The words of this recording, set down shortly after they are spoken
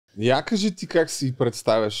Я кажи ти как си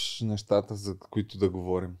представяш нещата, за които да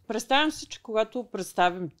говорим. Представям си, че когато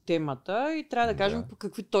представим темата и трябва да кажем по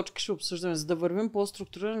какви точки ще обсъждаме, за да вървим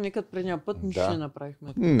по-структурирано, нека предния път нищо не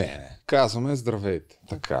направихме. Не. Казваме здравейте.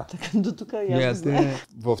 Така. До тук ясно.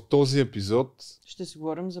 В този епизод ще си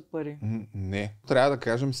говорим за пари. Не. Трябва да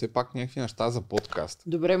кажем все пак някакви неща за подкаст.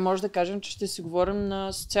 Добре, може да кажем, че ще си говорим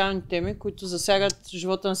на социални теми, които засягат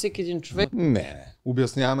живота на всеки един човек. Не.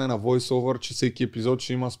 Обясняваме на VoiceOver, че всеки епизод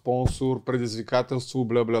ще има спонсор, предизвикателство,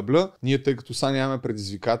 бла-бла-бла. Ние, тъй като сега нямаме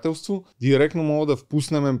предизвикателство, директно мога да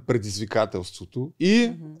впуснем предизвикателството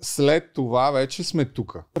и след това вече сме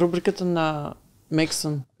тука. Рубриката на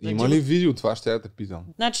Мексън. Има ли видео? Това ще я те питам.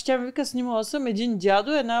 Значи тя ми вика, снимала съм един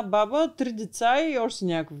дядо, една баба, 3 деца и още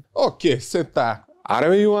някой. Окей, се тая. Аре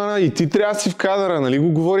бе, Йоана, и ти трябва да си в кадъра, нали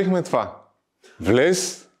го говорихме това?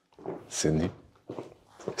 Влез, седни.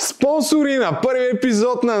 Спонсори на първи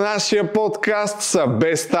епизод на нашия подкаст са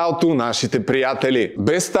Best Auto, нашите приятели.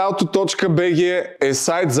 bestauto.bg е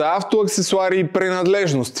сайт за автоаксесуари и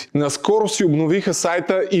принадлежности. Наскоро си обновиха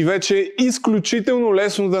сайта и вече е изключително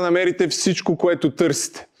лесно да намерите всичко, което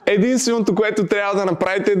търсите. Единственото, което трябва да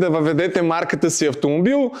направите е да въведете марката си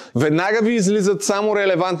автомобил, веднага ви излизат само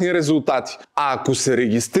релевантни резултати. А ако се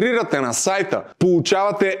регистрирате на сайта,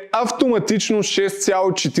 получавате автоматично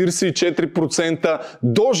 6,44%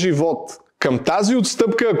 до живот. Към тази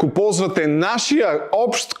отстъпка, ако ползвате нашия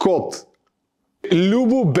общ код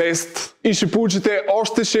LUBOBEST и ще получите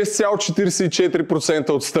още 6,44%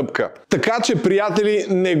 отстъпка. Така че, приятели,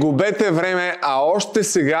 не губете време, а още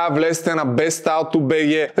сега влезте на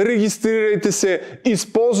bestauto.bg, регистрирайте се,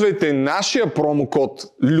 използвайте нашия промокод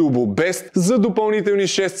LUBOBEST за допълнителни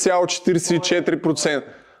 6,44%.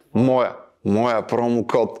 Моя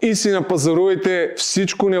промокод. И си напазарувайте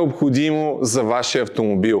всичко необходимо за вашия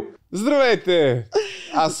автомобил. Здравейте!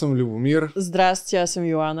 Аз съм Любомир. Здрасти, аз съм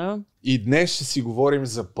Йоана. И днес ще си говорим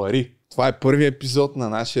за пари. Това е първият епизод на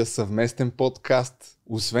нашия съвместен подкаст.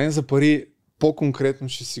 Освен за пари, по-конкретно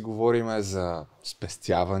ще си говорим за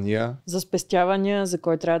спестявания. За спестявания, за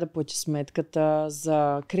кой трябва да плати сметката,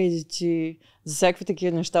 за кредити, за всякакви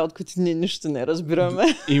такива неща, от които ние нищо не разбираме.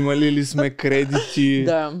 Имали ли сме кредити?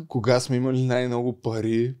 Да. Кога сме имали най-много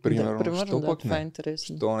пари? Примерно, това е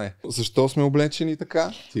интересно. Защо не? Защо сме облечени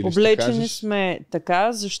така? Облечени сме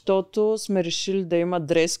така, защото сме решили да има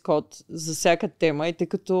дрес-код за всяка тема и тъй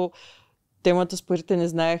като темата с парите не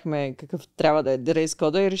знаехме какъв трябва да е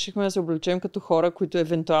дрес-кода и решихме да се облечем като хора, които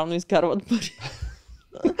евентуално изкарват пари.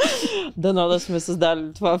 Дано да сме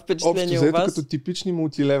създали това впечатление у вас. Като типични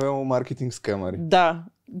мултилевел маркетинг скамари. Да,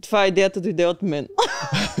 това идеята дойде от мен.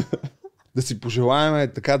 Да си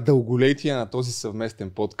пожелаем така дълголетие на този съвместен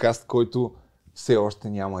подкаст, който все още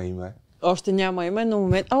няма име. Още няма име, но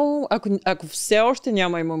ако все още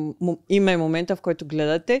няма име момента, в който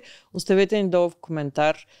гледате, оставете ни долу в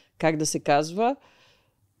коментар как да се казва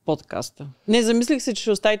подкаста. Не, замислих се, че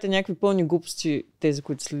ще оставите някакви пълни глупости, тези,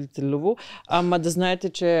 които следите Любо, ама да знаете,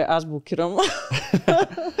 че аз блокирам.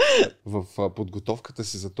 В подготовката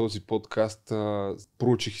си за този подкаст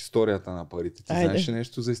проучих историята на парите. Ти знаеш ли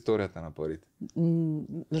нещо за историята на парите?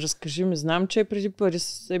 Разкажи ми. Знам, че преди пари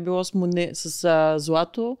е било с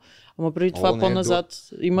злато, ама преди това по-назад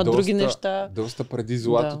има други неща. Доста преди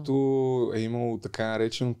златото е имало така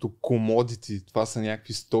нареченото commodity. Това са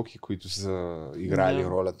някакви стоки, които са играли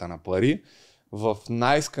ролята на пари. В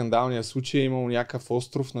най-скандалния случай е имал някакъв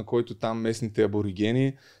остров, на който там местните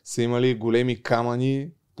аборигени са имали големи камъни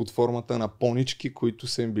под формата на понички, които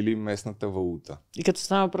са им били местната валута. И като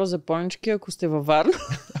става въпрос за понички, ако сте във Варна,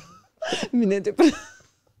 минете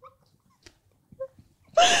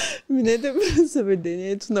през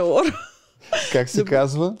заведението на Лора. Как се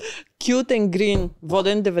казва? Cute and Green,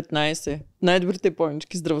 воден 19. Най-добрите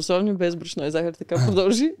понички, здравословни, без брашно и захар. Така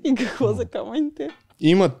продължи. И какво за камъните?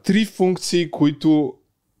 Има 3 функции, които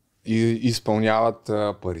изпълняват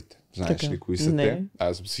парите. Знаеш ли кои са те?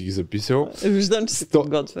 Аз съм си ги записал. Виждам, че си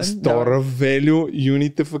подготвен. Store of Value,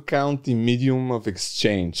 Unit of Account и Medium of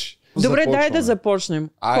Exchange. Добре, дай да започнем.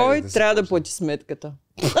 Кой трябва да плати сметката?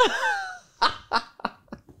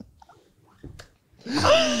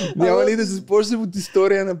 Няма ли да се започнем от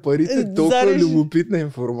история на парите? Толкова любопитна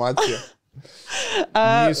информация.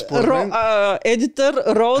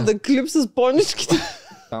 Едитър, рол да клип с поничките.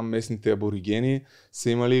 Там местните аборигени са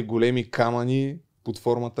имали големи камъни под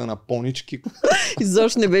формата на понички.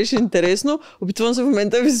 Изобщо не беше интересно. Опитвам се в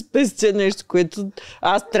момента да ви спестя нещо, което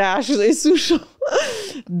аз трябваше да изслушам.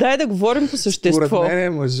 Дай да говорим по същество. Според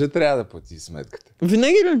мен мъжът трябва да плати сметката.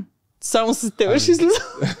 Винаги ли? Само с тебе ще излиза.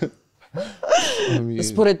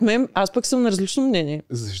 Според мен, аз пък съм на различно мнение.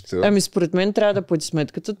 Защо? Според мен трябва да плати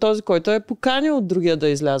сметката този, който е поканил от другия да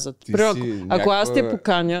излязат. Ако аз те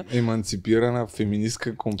поканя... Еманципирана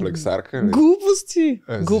феминистка комплексарка. Глупости!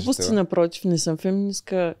 Глупости, напротив, не съм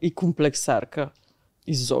феминистка и комплексарка.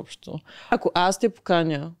 Изобщо. Ако аз те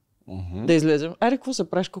поканя да излезем, какво се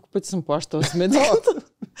правиш, колко пъти съм плащала сметката?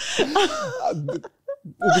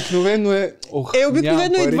 Обикновено е...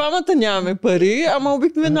 Обикновено и двамата нямаме пари, ама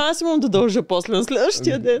обикновено аз имам да дължа после на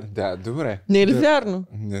следващия ден. Да, добре. Не е ли вярно?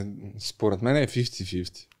 Според мен е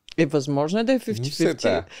 50-50. Възможно е да е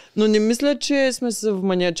 50-50, но не мисля, че сме се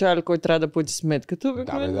вманиачали кой трябва да плати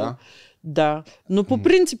сметката. Да, но по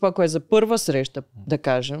принцип, ако е за първа среща, да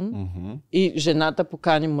кажем, и жената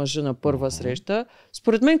покани мъжа на първа среща,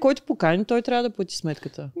 според мен, който покани, той трябва да плати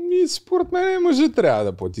сметката. Според мен мъжът трябва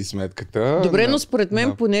да плати сметката. Добре, но според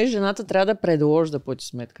мен поне жената трябва да предложи да плати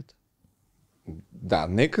сметката. Да,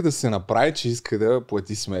 нека да се направи, че иска да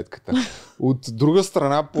плати сметката. От друга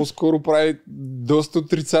страна, по-скоро прави доста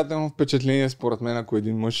отрицателно впечатление, според мен, ако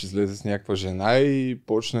един мъж излезе с някаква жена и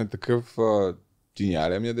почне такъв... Ти няма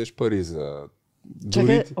ли ми ядеш пари за...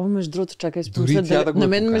 Чакай, между другото, чакай, да на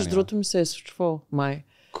мен между другото ми се е случвало, май.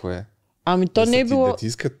 Кое? То не е било... Да ти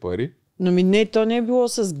искат пари? Не, то не е било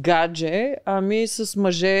с гадже, с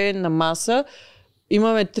мъже на маса.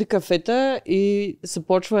 Имаме 3 кафета и се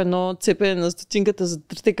почва едно цепене на стотинката за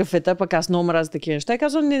 3 кафета, пък аз много мразя такива неща. И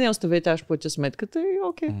казвам, не оставете, аз ще платя сметката и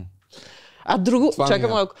окей.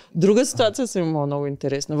 Друга ситуация съм имала много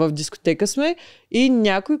интересна. В дискотека сме и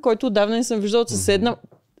някой, който отдавна не съм виждал от съседна...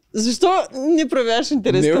 Защо не проявяваш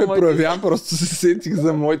интерес към моите? Не проявявам, просто се сетих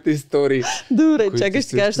за моите истории. Добре, чакай,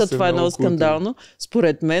 ще кажа, защото това е много скандално.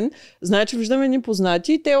 Според мен, значи виждаме ни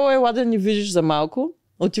познати и те, ела да ни видиш за малко.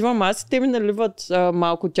 Отивам аз и те ми наливат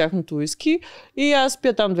малко тяхното уиски и аз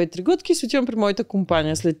пия там 2-3 глътки и си отивам при моята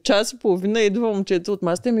компания. След час и половина идва момчето от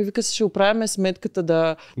масата и ми вика, ще оправяме сметката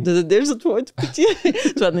да дадеш за твоето питие.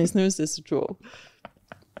 Това наистина ми се е случвало.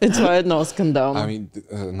 Това е едно скандално.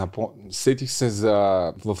 Сетих се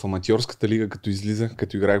в аматьорската лига, като излизах,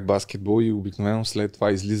 като играх баскетбол и обикновено след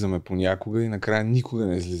това излизаме понякога и накрая никога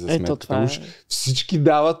не излиза сметката. Всички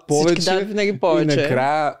дават повече. Всички дават винаги повече.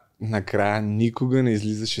 И накрая никога не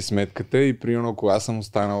излизаше сметката и примерно ако аз съм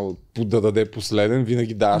останал да даде последен,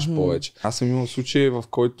 винаги даваш повече. Аз съм имал случай, в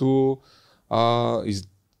който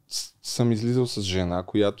съм излизал с жена,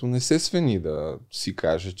 която не се свени да си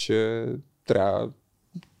каже, че трябва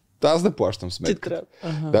аз да плащам сметката.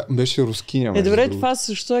 Да, беше рускиня. Добре, това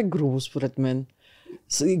също е грубо според мен.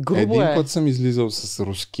 Един път съм излизал с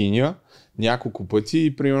рускиня, няколко пъти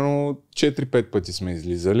и примерно 4-5 пъти сме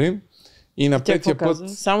излизали. И на петия път...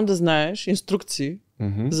 Само да знаеш, инструкции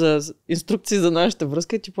за нашата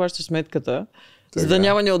връзка и ти плащаш сметката, за да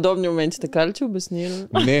няма неудобни моменти. Така ли ти обясни?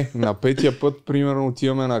 Не, на петия път, примерно,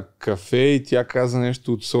 отиваме на кафе и тя каза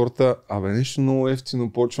нещо от сорта, нещо много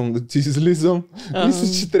ефтино, почвам да ти излизам.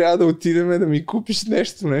 Мисля, че трябва да отидем да ми купиш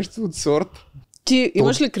нещо от сорта. Ти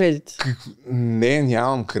имаш ли кредит? Не,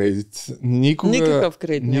 нямам кредит. Никакъв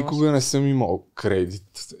кредит никога не съм имал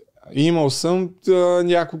кредит. Имал съм,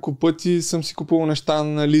 няколко пъти съм си купувал неща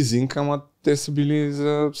на лизинг, ама те са били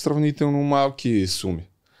за сравнително малки суми.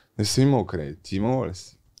 Не съм имал кредит. Имал ли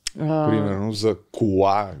си? Примерно за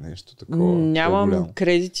кола, нещо такова. Нямам по-голямо.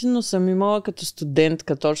 кредити, но съм имала като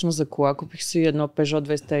студентка точно за кола. Купих си едно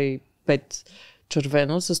Peugeot 205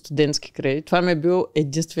 червено с студентски кредит. Това ми е бил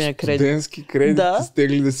единствения кредит. Студентски кредит? Да.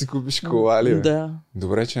 Стегли да си купиш кола ли? Да.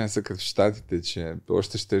 Добре, че не са като в Щатите, че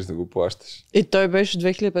още щеш да го плащаш. И той беше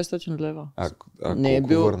 2500 лева. Не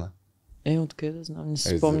колко върна? Откъде да знам, не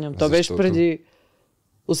си спомням. Той беше преди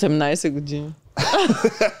 18 години.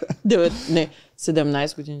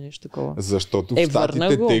 17 години, нещо такова. Защото в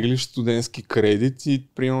Щатите теглиш студентски кредит и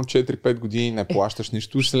примерно 4-5 години не плащаш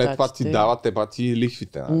нищо и след това ти дават и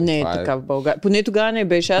лихвите. Не е така в България. Поне тогава не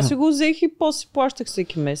беше. Аз си го взех и после плащах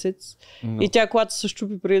всеки месец. И тя колата се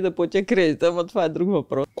щупи преди да платя кредита, ама това е друг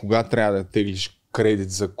въпрос. Кога трябва да теглиш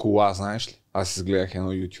кредит за кола, знаеш ли? Аз изгледах едно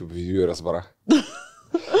YouTube видео и разбрах.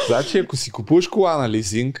 Значи, ако си купуваш кола на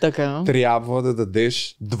лизинг, трябва да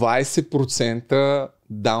дадеш 20%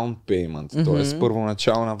 down payment, т.е.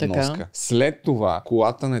 първоначална вноска. След това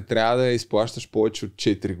колата не трябва да я изплащаш повече от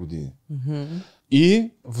 4 години.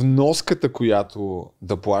 И вноската, която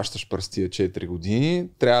да плащаш през тия 4 години,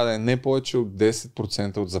 трябва да е не повече от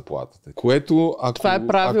 10% от заплатата. Което, това е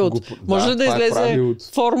правило. Може да излезе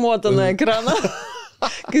формулата на екрана?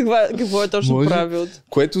 Какво е точно правилото?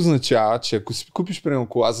 Което означава, че ако си купиш примерно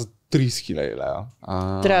кола за 30 000 лева,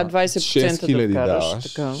 трябва 20% да вкараш.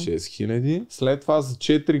 6 000. След това за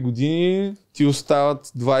 4 години ти остават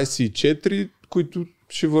 24, които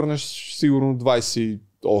ще върнеш сигурно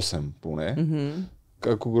 28 поне.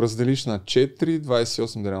 Ако го разделиш на 4,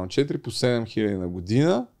 28 деля на 4 по 7000 на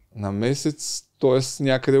година, на месец, т.е.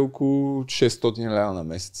 някъде около 600 лева на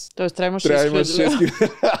месец. Тоест трябва да имаш 6000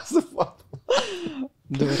 лева заплата.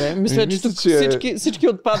 Добре, мисля, че тук всички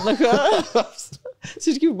отпаднаха.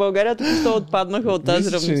 Всички в България току-що отпаднаха от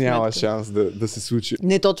тази равносметка. Мисля, че няма шанс да се случи.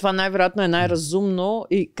 Не, то това най-вероятно е най-разумно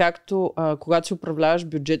и както когато си управляваш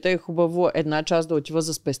бюджета е хубаво една част да отива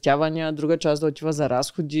за спестявания, друга част да отива за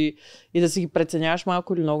разходи и да си ги преценяваш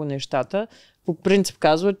малко или много нещата. По принцип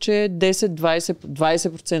казва, че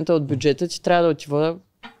 10-20% от бюджета ти трябва да отива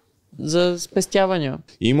за спестявания.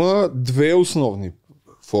 Има две основни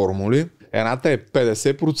формули. Едната е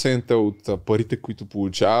 50% от парите, които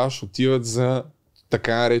получаваш, отиват за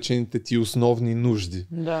така наречените ти основни нужди.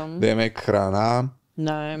 Да. Демек храна,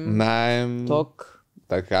 наем, ток,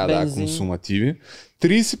 така, бензин. консумативи.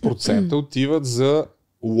 30% отиват за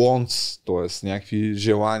wants, т.е. някакви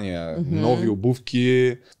желания, нови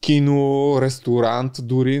обувки, кино, ресторант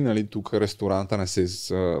дори, нали, тук ресторанта не се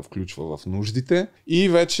включва в нуждите. И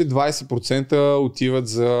вече 20% отиват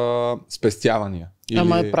за спестявания.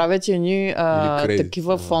 Ама правят едни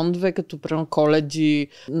такива фондове, като примерно коледи,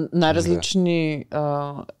 най-различни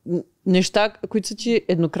неща, които са ти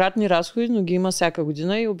еднократни разходи, но ги има всяка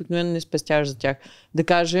година и обикновено не спестяваш за тях. Да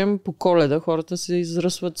кажем, по Коледа хората се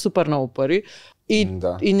изръсват супер много пари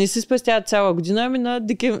и не си спестяват цяла година, ами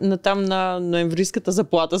на ноемврийската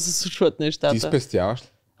заплата се случват нещата. Ти спестяваш ли?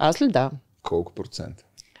 Аз ли? Да. Колко процента?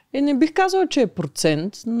 Не бих казала, че е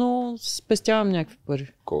процент, но спестявам някакви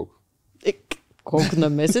пари. Колко? Колко на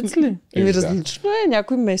месец ли? Различно е.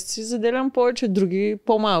 Някои месеци заделям повече, други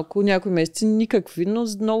по-малко. Някои месеци никакви, но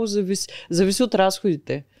много зависи от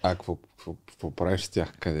разходите. А какво правиш с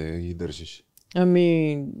тях? Къде ги държиш?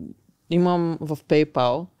 Ами, имам в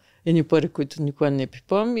PayPal едни пари, които никога не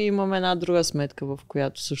пипам и имам една друга сметка, в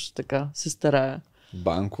която също така се старая.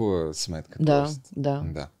 Банкова сметка? Да.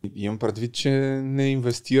 Имам предвид, че не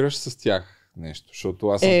инвестираш с тях нещо, защото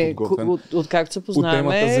аз съм подготвен от както се познаваме, по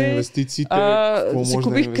темата за инвестициите. Си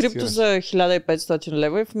купих крипто за 1500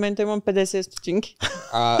 лева и в момента имам 50 стотинки.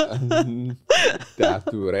 Да,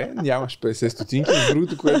 добре, нямаш 50 стотинки.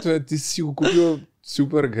 Другото, което е, ти си го купил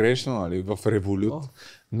супер грешно, нали, в Револют.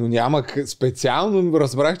 Но няма специално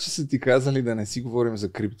разбрах, че са ти казали да не си говорим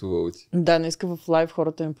за криптовалути. Да, днеска в лайв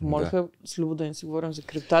хората ми помолиха с любо да не си говорим за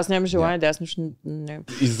крипто. Аз нямам желание да аз нищо не.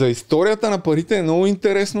 И за историята на парите е много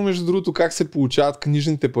интересно, между другото, как се получават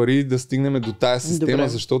книжните пари, да стигнем до тая система. Добре.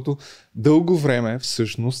 Защото дълго време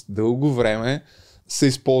са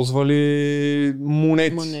използвали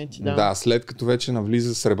монети. Да, след като вече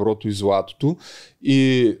навлиза среброто и златото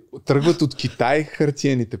и тръгват от Китай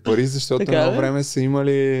хартиените пари, защото едно време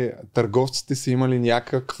търговците са имали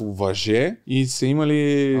някакво въже и са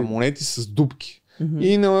имали монети с дупки.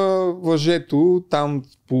 И на въжето, там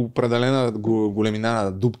по определена големина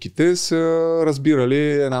на дупките са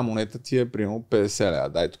разбирали една монета ти е примерно 50 лева.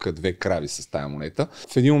 Дай тук 2 крави с тая монета.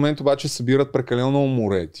 В един момент обаче събират прекалено много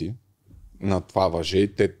монети на това въже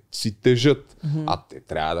и те си тежат. А те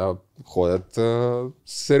трябва да ходят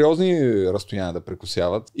сериозни разстояния да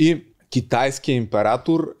прекосяват. И китайският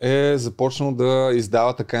император е започнал да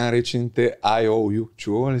издава така наречените IOU.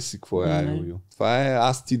 Чува ли си какво е IOU? Това е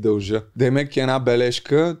аз ти дължа. Демек е една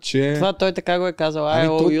бележка, че... Това той така го е казал.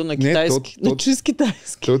 IOU на китайски. На чист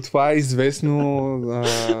китайски. Това е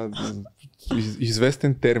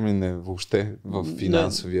известен термин е въобще в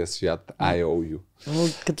финансовия свят. IOU.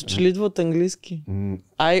 Като че ли идва от английски.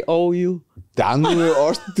 IOU. Да, но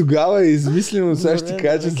още тогава е измислено. Сега ще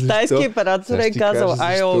кажа защо. Китайският император е казал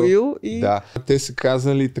IOU и... Да, те са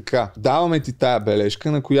казали така. Даваме ти тая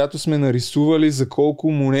бележка, на която сме нарисували за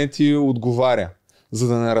колко монети отговаря. За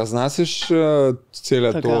да не разнасяш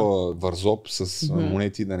целият този вързоп с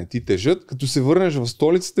монети да не ти тежат. Като се върнеш в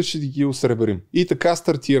столицата, ще ги осребрим. И така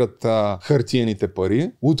стартират хартиените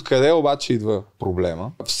пари. Откъде обаче идва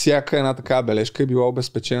проблема? Всяка една такава бележка е била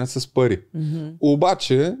обезпечена с пари.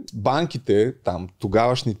 Обаче банките, там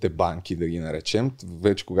тогавашните банки да ги наречем,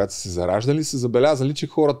 вече когато са се зараждали, са забелязали, че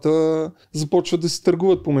хората започват да се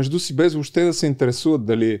търгуват помежду си, без въобще да се интересуват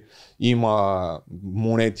дали има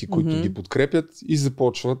монети, които ги подкрепят и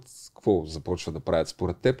започват да правят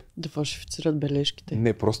според теб? Да фалшифицират бележките.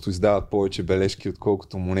 Не, просто издават повече бележки,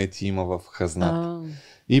 отколкото монети има в хазната.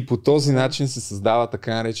 И по този начин се създава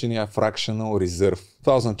така наречения fractional reserve.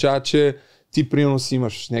 Това означава, че ти примерно си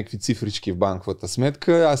имаш някакви цифрички в банковата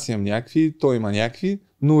сметка, аз имам някакви, той има някакви,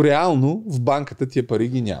 но реално в банката тия пари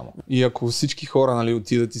ги няма. И ако всички хора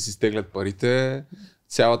отидат и си стеглят парите,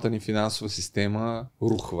 цялата ни финансова система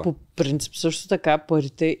рухва. По принцип също така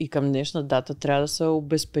парите и към днешна дата трябва да са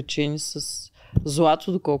обезпечени с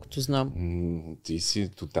злато, доколкото знам. Ти си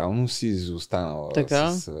тотално си изостанала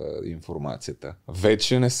така? с информацията.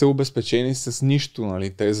 Вече не са обезпечени с нищо, нали?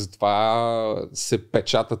 Те затова се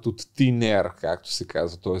печатат от thin air, както се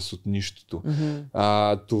казва, т.е. от нищото.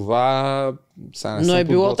 Това... Но е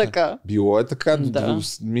било така. Било е така. Да.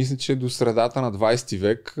 Мисля, че до средата на 20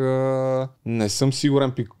 век не съм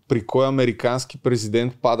сигурен при кой американски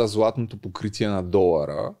президент пада златното покритие на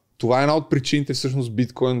долара. Това е една от причините всъщност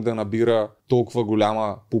биткоин да набира толкова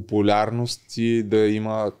голяма популярност и да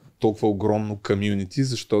има толкова огромно комюнити,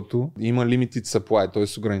 защото има limited supply,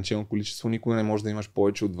 т.е. ограничено количество. Никога не може да имаш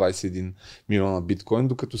повече от 21 милиона биткоин,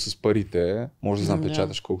 докато с парите може да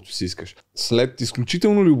напечаташ колкото си искаш. След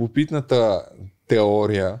изключително любопитната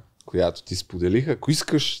теория, която ти споделих, ако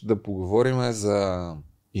искаш да поговорим за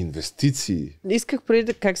инвестиции. Исках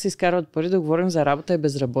преди как се изкарват пари да говорим за работа и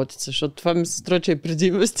безработица, защото това ми се струва, че е преди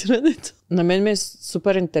инвестирането. На мен ми е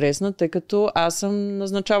супер интересно, тъй като аз съм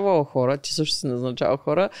назначавала хора, ти също си назначавал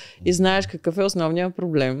хора и знаеш какъв е основният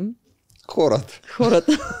проблем.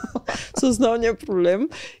 Хората са основният проблем.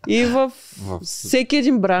 И всеки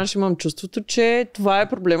един бранш имам чувството, че това е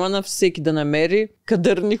проблема на всеки, да намери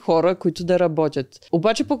кадърни хора, които да работят.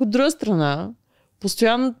 Обаче пък от друга страна,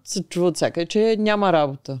 постоянно се чува от всяка, че няма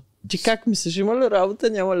работа. Ти как мислиш, има ли работа,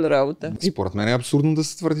 няма ли работа? Според мен е абсурдно да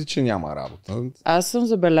се твърди, че няма работа. Аз съм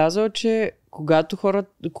забелязала, че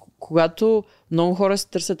когато много хора се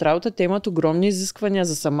търсят работа, те имат огромни изисквания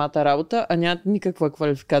за самата работа, а нямат никаква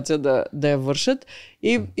квалификация да я вършат.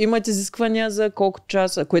 И имат изисквания за колко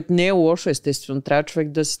часа, което не е лошо, естествено. Трябва човек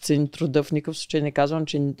да си цени труда. В никакъв случай не казвам,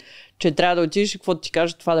 че трябва да отидеш и каквото ти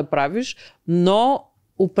кажат това да правиш, но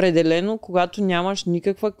определено, когато нямаш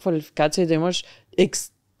никаква квалификация и да имаш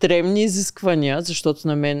екстремни изисквания, защото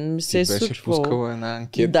на мен ми се е случвало. Ти беше пускала една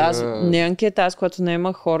анкета. Да, не анкета, аз когато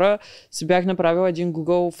наемах хора, си бях направила един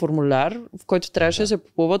Google формуляр, в който трябваше да се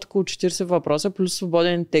попълват около 40 въпроса плюс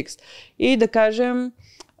свободен текст. И да кажем,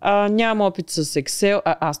 нямам опит с Excel,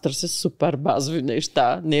 аз търся супер базови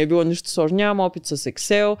неща, не е било нищо сложно, нямам опит с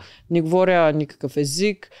Excel, не говоря никакъв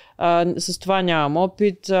език, с това нямам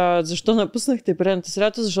опит. Защо напуснахте предната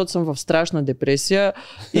средата? Защото съм в страшна депресия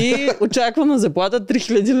и очаквам заплата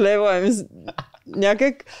 3000 лева.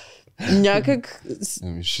 Някак...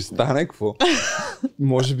 ще стане какво?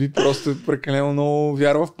 Може би просто прекалено много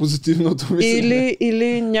вярва в позитивното мислене.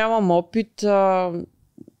 Или нямам опит...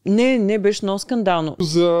 Не, беше много скандално.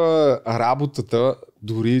 За работата,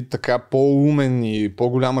 дори така по-умен и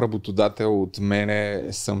по-голям работодател от мене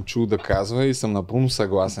съм чул да казва и съм напълно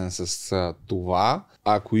съгласен с това.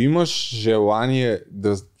 Ако имаш желание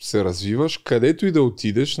да се развиваш, където и да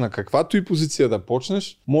отидеш, на каквато и позиция да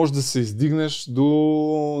почнеш, може да се издигнеш до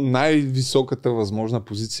най-високата възможна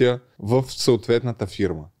позиция в съответната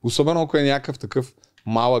фирма. Особено ако е някакъв такъв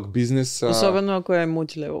малък бизнес. Особено ако е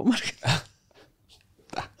мултилевел маркет.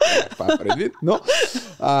 Това предвид, но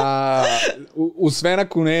освен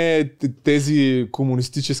ако не е тези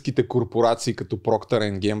комунистическите корпорации като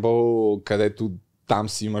Procter & Gamble, където там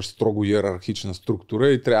си имаш строго иерархична структура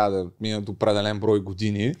и трябва да минат определен брой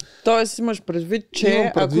години. Тоест имаш предвид,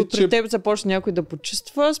 че ако при теб започне някой да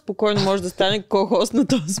почиства, спокойно може да стане ко-хост на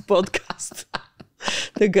този подкаст.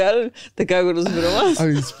 Така го разбирам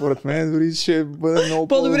аз. Според мен дори ще бъде много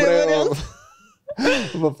по-добре вариант.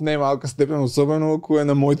 В немалка степен, особено ако е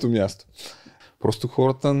на моето място. Просто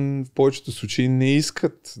хората в повечето случаи не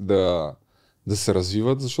искат да се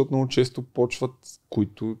развиват, защото много често почват,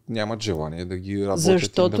 които нямат желание да ги работят.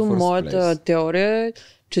 Защото моята теория е,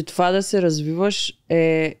 че това да се развиваш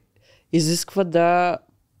изисква да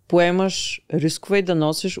поемаш рискове и да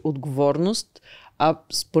носиш отговорност, а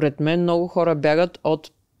според мен много хора бягат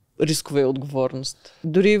от рискове и отговорност.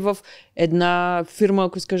 Дори в една фирма,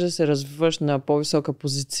 ако искаш да се развиваш на по-висока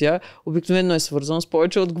позиция, обикновено е свързано с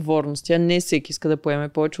повече отговорност. Тя не всеки иска да поеме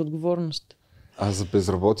повече отговорност. А за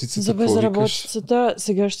безработицата? За безработицата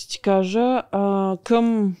сега ще ти кажа.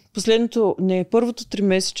 Към първото 3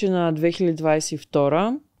 месече на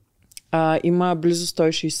 2022 има близо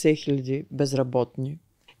 160 хиляди безработни.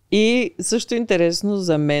 И също интересно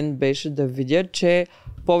за мен беше да видя, че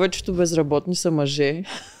повечето безработни са мъже.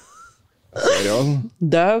 Сериозно?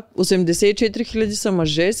 Да, 84 хиляди са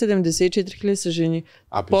мъже, 74 хиляди са жени.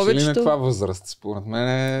 А пише ли на каква възраст? Според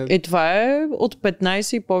мен това е от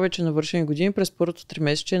 15 и повече навършени години през първото 3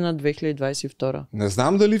 месече на 2022. Не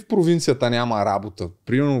знам дали в провинцията няма работа.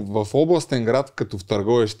 Примерно в областен град, като в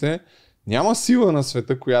Търговище, няма сила на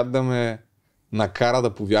света, която да ме накара да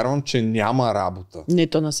повярвам, че няма работа. Не,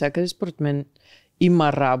 то навсякъде според мен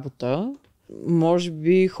има работа. може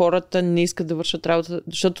би хората не искат да вършат работа,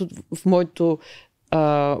 защото в моето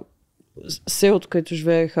селото, където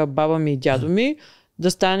живееха баба ми и дядо ми,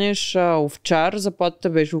 да станеш овчар, заплатата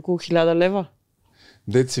беше около 1000 лева.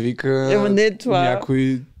 Дет се вика,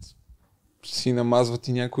 някой си намазват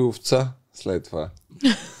и някой овца след това.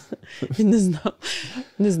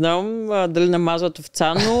 Не знам дали намазват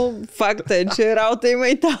овца, но факта е, че работа има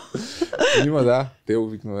и там. Има, да. Те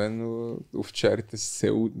обикновено овчарите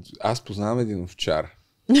се... Аз познавам един овчар.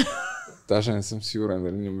 Даже не съм сигурен,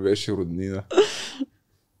 дали не ми беше роднина.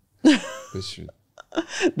 Беше...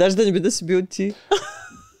 Даже да не би да си бил ти.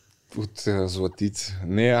 От Златица.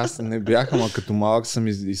 Не, аз не бях, ама като малък съм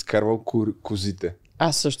изкарвал козите.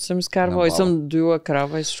 Аз също съм изкарвала и съм доила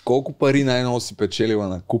крава и също. Колко пари най-много си печелила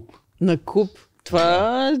на куп? На куп?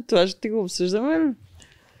 Това ще ти го обсъждаме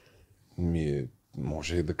ли?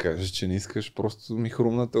 Може и да кажеш, че не искаш, просто ми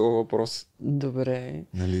хрумна този въпрос. Добре.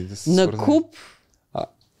 Нали, да на свързан. Куп,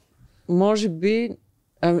 може би,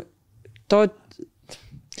 той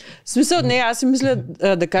в смисъл, не, аз си мисля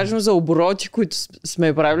да кажем за обороти, които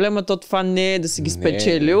сме правили, ама то това не е да си ги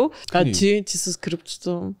спечелил. А ти с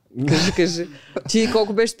криптото, кажи. Ти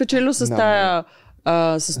колко беше спечелил с тая,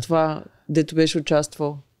 с това, дето беше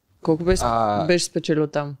участвал? Колко беше спечелил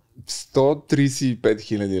там? 135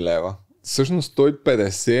 000 лева. Всъщност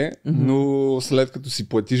 150, но след като си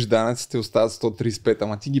платиш данъците остават 135,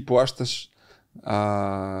 ама ти ги плащаш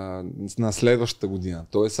на следващата година.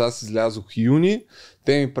 Тоест аз излязох юни,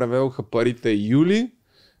 те ми превелоха парите юли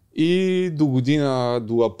и до година,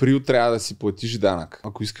 до април трябва да си платиш данък.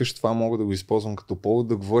 Ако искаш, това мога да го използвам като повод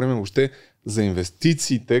да говорим въобще за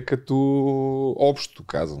инвестициите, като общо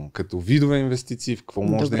казвам, като видове инвестиции, в какво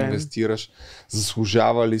можеш да инвестираш,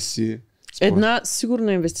 заслужава ли си. Една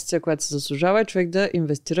сигурна инвестиция, която се заслужава, е човек да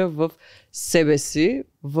инвестира в себе си,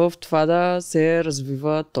 в това да се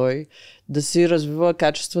развива той, да си развива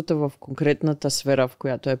качествата в конкретната сфера, в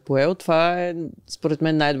която е поел. Това е, според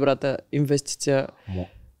мен, най-добрата инвестиция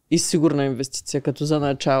и сигурна инвестиция, като за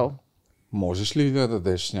начало. Можеш ли да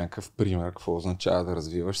дадеш някакъв пример, какво означава да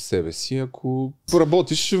развиваш себе си, ако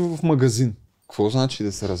работиш в магазин? Какво значи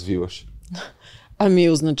да се развиваш? Ами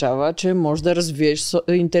означава, че можеш да развиеш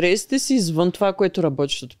интересите си извън това, което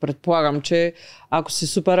работиш. Предполагам, че ако си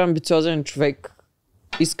супер амбициозен човек,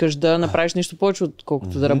 искаш да направиш нещо повече,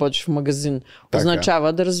 отколкото да работиш в магазин.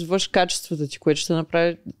 Означава да развиваш качествата ти, които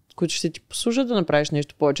ще ти послужат да направиш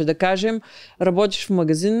нещо повече. Да кажем, работиш в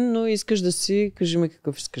магазин, но искаш да си... Кажи ми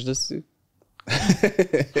какъв искаш да си.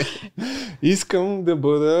 Искам да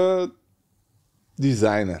бъда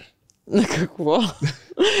дизайнер. На какво?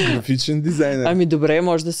 Графичен дизайнер. Ами добре,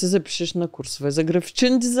 може да се запишеш на курсове за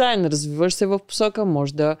графичен дизайн. Развиваш се в посока,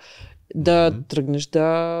 може да тръгнеш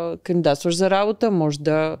да кандидатстваш за работа, може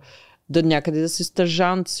да някъде да си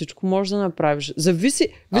стажант, всичко може да направиш. Зависи,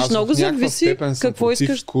 виж, много зависи какво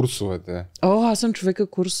искаш. Курсовете. Аз съм човека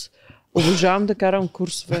курс. Обожавам да карам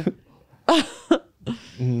курсове.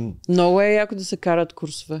 Много е яко да се карат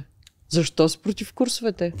курсове. Защо си против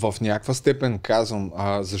курсовете? В някаква степен казвам,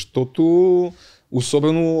 защото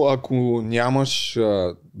особено ако нямаш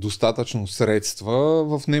достатъчно средства,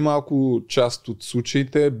 в немалко част от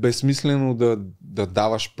случаите е безсмислено да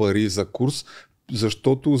даваш пари за курс,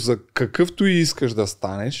 защото за какъвто и искаш да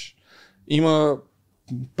станеш, има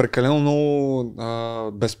прекалено много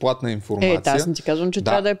безплатна информация. Аз не ти казвам, че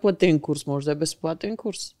трябва да е платен курс, може да е безплатен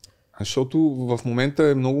курс. Защото в момента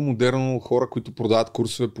е много модерно хора, които продават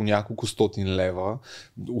курсове по няколко стотин лева,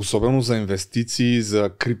 особено за инвестиции, за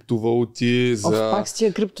криптовалути, пак с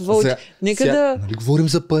тия криптовалути. Нали говорим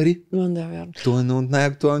за пари? Да, вярно. Това е едно от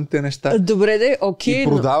най-актуалните неща. Добре, окей. И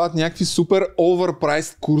продават някакви супер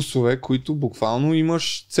overpriced курсове, които буквално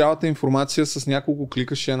имаш цялата информация с няколко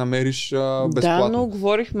клика, ще я намериш безплатно. Да, но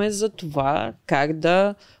говорихме за това как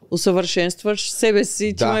да усъвършенстваш себе си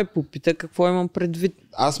и ти ме попита какво имам предвид.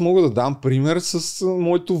 Аз мога да дам пример с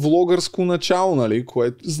моето влогърско начало, нали,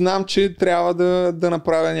 което знам, че трябва да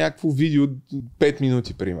направя някакво видео 5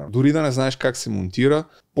 минути, пример. Дори да не знаеш как се монтира,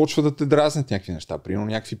 почва да те дразнят някакви неща. Примерно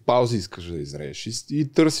някакви паузи искаш да изрежеш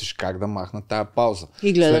и търсиш как да махна тая пауза.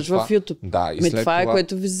 И гледаш в YouTube. Да, и след това е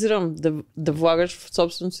което визирам, да влагаш в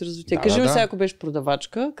собственото си развитие. Кажи ми сега, ако беше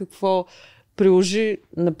продавачка, какво приложи,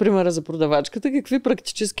 например, за продавачката, какви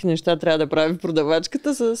практически неща трябва да прави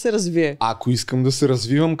продавачката, за да се развие? Ако искам да се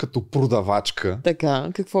развивам като продавачка, така,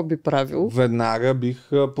 какво би правил? Веднага бих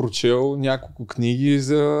прочел няколко книги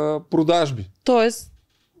за продажби. Тоест,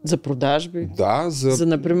 За продажби? Да, за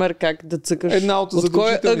например, как да цъкаш... Една от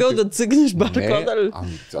кой ъгъл да цъкнеш баркода ли?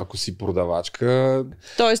 Ако си продавачка...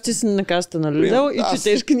 Тоест ти си на касата на Lidl и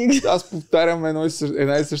четеш книги. Аз повтарям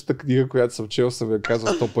една и съща книга, която съм чел, съм я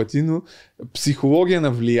казал 100 пъти, но Психология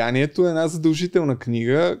на влиянието е една задължителна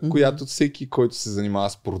книга, която всеки, който се занимава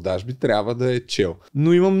с продажби, трябва да е чел.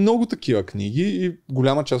 Но има много такива книги и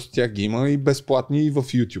голяма част от тях ги има и безплатни и в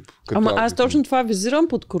YouTube. Ама аз точно това визирам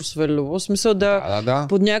под курсове, Любо. В смисъл да.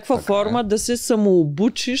 Под някаква форма да се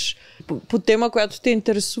самообучиш по тема, която те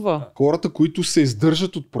интересува. Хората, които се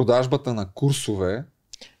издържат от продажбата на курсове,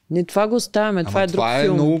 не, това го оставяме, това е друг това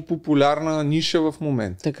филм. Това е много популярна ниша в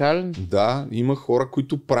момента. Така ли? Да, има хора,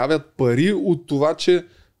 които правят пари от това, че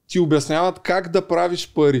ти обясняват как да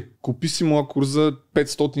правиш пари. Купи си моя курс за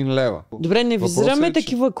 500 лева. Добре, не визираме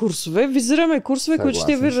такива курсове. Визираме курсове, които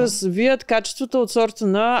ще ви развият качеството от сорта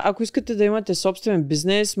на, ако искате да имате собствен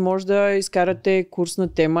бизнес, може да изкарате курс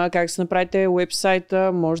на тема, как се направите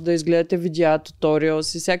уебсайта, може да изгледате видеа,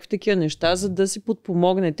 туториалс и всякакви такива неща, за да си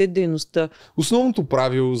подпомогнете дейността. Основното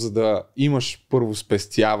правило, за да имаш първо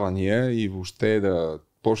спестявания и въобще да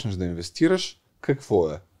почнеш да инвестираш, какво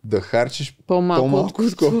е? Да харчиш по-малко,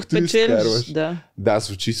 отколкото изкарваш. Да,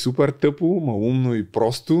 звучи супер тъпо, малумно и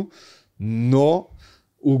просто, но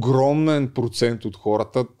огромен процент от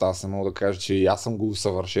хората, аз не мога да кажа, че и аз съм го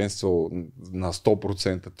усъвършенствал на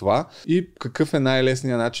 100% това. И какъв е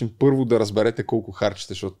най-лесният начин първо да разберете колко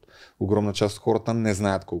харчите, защото огромна част от хората не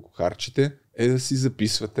знаят колко харчите, е да си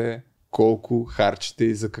записвате колко харчите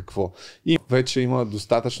и за какво. И вече има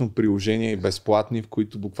достатъчно приложения и безплатни, в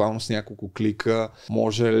които буквално с няколко клика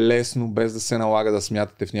може лесно, без да се налага да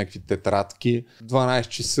смятате в някакви тетрадки. 12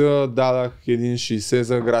 часа дадах 1,60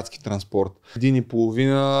 за градски транспорт.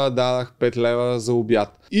 1,5 дадах 5 лева за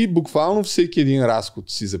обяд. И буквално всеки един разход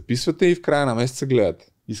си записвате и в края на месеца гледате.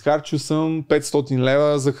 Изхарчил съм 500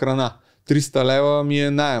 лева за храна. 300 лева ми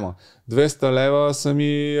е наема. 200 лева са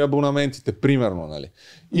ми абонаментите, примерно, нали?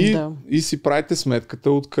 И си правите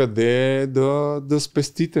сметката откъде да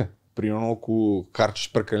спестите. Примерно, ако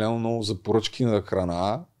харчиш прекалено много за поръчки на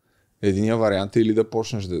храна, единия вариант е или да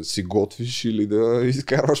почнеш да си готвиш, или да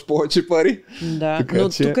изкарваш повече пари. Да, така, но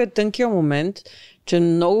тук е тънкия момент, че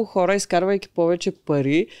много хора, изкарвайки повече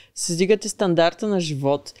пари, се издигате стандарта на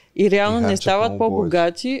живот и реално не стават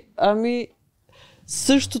по-богати, ами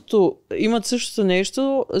имат същото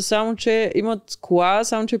нещо, само че имат кола,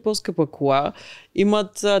 само че е по-скъпа кола,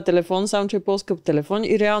 имат телефон, само че е по-скъп телефон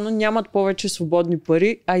и реално нямат повече свободни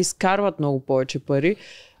пари, а изкарват много повече пари.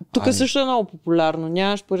 Тук също е много популярно.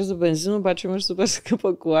 Нямаш пари за бензин, обаче имаш супер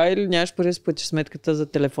скъпа кола, или нямаш пари да сплатиш сметката за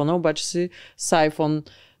телефона, обаче си с iPhone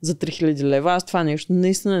за 3000 лева. Аз това нещо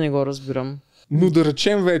наистина не го разбирам. Но да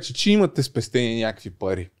речем вече, че имате спестени някакви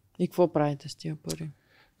пари. И какво правите с тия пари?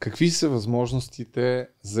 Какви са възможностите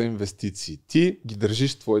за инвестиции? Ти ги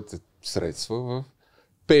държиш твоите средства в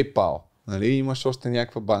PayPal. Нали? Имаш още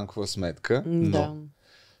някаква банкова сметка, но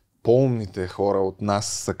по-умните хора от нас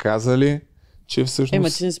са казали, че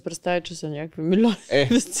всъщност... ти не си представя, че са някакви милиони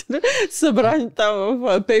събрани там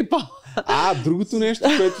в PayPal. Другото нещо,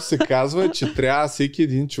 което се казва е, че трябва всеки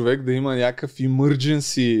един човек да има някакъв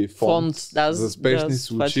emergency фонд за спешни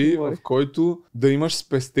случаи, в който да имаш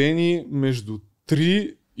спестени между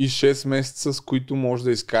 3 и 6 месеца, с които можеш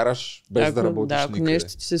да изкараш без да работиш никъде. Ако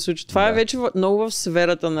нещо ти се случи. Това е вече много в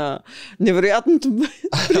сферата на невероятното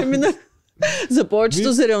премина. За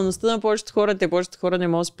повечето, за реалността на повечето хора не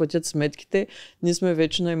могат да си платят сметките. Ние сме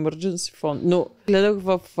вече на emergency фонд. Но гледах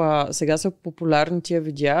сега са популярни тия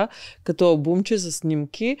видеа, като албумче за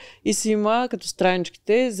снимки и си има като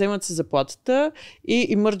страничките, вземат се заплатата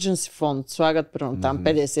и emergency фонд. Слагат примерно там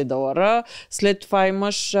 $50. След това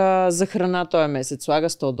имаш за храна този месец, слага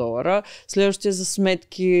 $100. Следващия за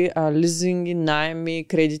сметки, лизинги, найеми,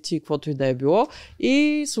 кредити, каквото и да е било.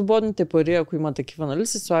 И свободните пари, ако има такива, нали,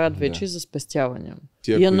 се слагат вече за спестявания.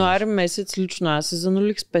 Януари месец лично аз се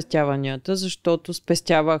занулих спестяванията, защото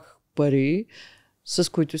спестявах пари,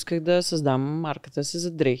 с които исках да създам марката си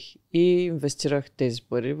за дрехи. И инвестирах тези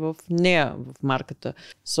пари в нея, в марката.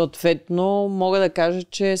 Съответно, мога да кажа,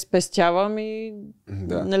 че спестявам и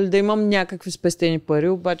нали, да имам някакви спестени пари,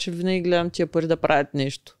 обаче винаги гледам тия пари да правят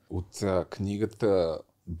нещо. От книгата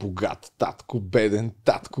Богат татко, беден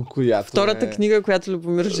татко, която втората книга, която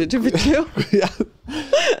Любомир Жечев е чел.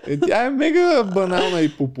 Тя е мега банална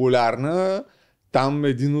и популярна. Там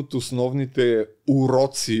един от основните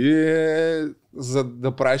уроци е за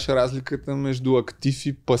да правиш разликата между актив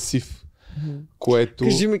и пасив. Което...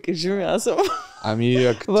 Кажи ми, аз съм. Ами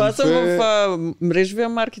актив Аз съм в мрежовия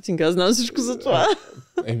маркетинг, аз знам всичко за това.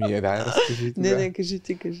 Дай, разкажи тогава. Не, кажи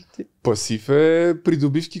ти. Пасив е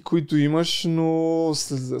придобивки, които имаш, но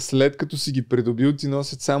след като си ги придобил, ти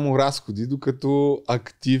носят само разходи, докато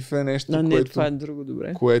актив е нещо, това е друго,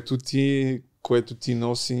 добре. което ти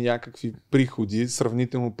носи някакви приходи,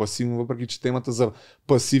 сравнително пасивно, въпреки че темата за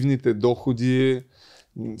пасивните доходи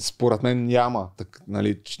според мен няма.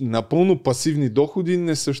 Нали, напълно пасивни доходи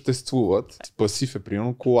не съществуват. Пасив е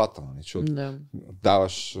примерно колата, нали, защото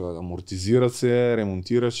даваш, амортизира се,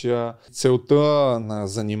 ремонтираш я. Целта на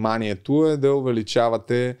заниманието е да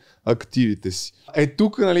увеличавате активите си.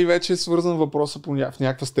 Тук нали, вече е свързан въпроса в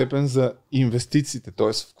някаква степен за инвестициите,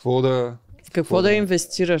 т.е. в какво да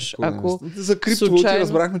инвестираш. За криптовалути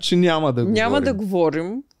разбрахме, че няма да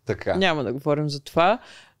говорим. Няма да говорим за това.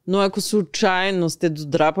 Но ако случайно сте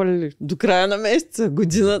додрапали до края на месеца,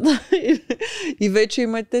 годината и вече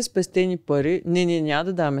имате спестени пари, ние няма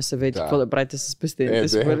да даваме съвети какво да правите с спестените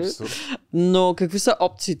си пари, но какви са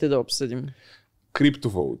опциите да обсъдим?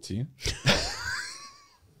 Криптовалути.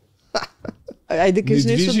 Айде кажи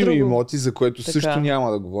недвижими имоти, за което също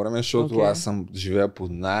няма да говорим, защото аз съм живея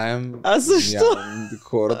под наем. Аз също.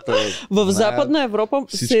 Хората в Западна Европа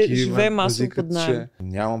се живее масово под наем.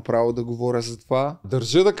 Нямам право да говоря за това.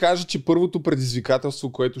 Държа да кажа, че първото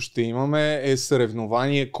предизвикателство, което ще имаме е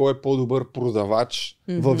съревнование кой е по-добър продавач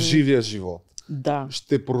в живия живот. Да.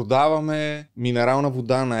 Ще продаваме минерална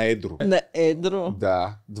вода на едро. На едро?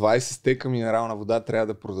 Да. 20 стека минерална вода трябва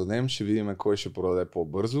да продадем. Ще видим кой ще продаде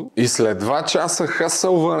по-бързо. И след 2 часа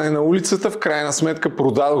хасълване на улицата, в крайна сметка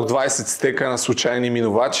продадох 20 стека на случайни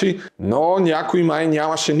минувачи, но някой май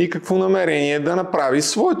нямаше никакво намерение да направи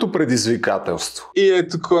своето предизвикателство. И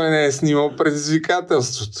ето кой не е снимал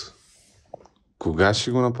предизвикателството. Кога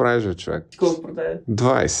ще го направиш, човек? Колко продаде?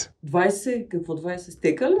 20. 20? Какво 20?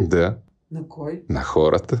 Стека ли? Да. На кой? На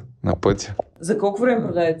хората, на пътя. За колко време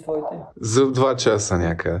продаде твоите? За 2 часа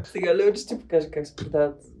някъде. Сега Лео, ще ти покажа как се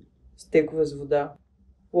продават стекове с вода.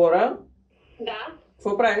 Лора? Да.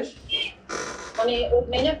 Какво правиш?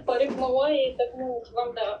 Обменях пари в мола и так му отивам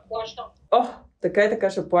да плащам. Така и така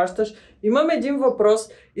ще плащаш. Имам един въпрос.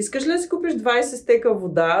 Искаш ли да си купиш 20 стека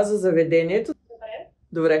вода за заведението?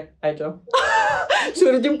 Добре, ай чао. Ще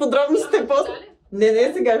уредим подробностите после.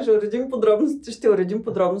 Не, сега ще уредим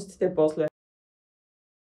подробностите после.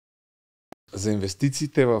 За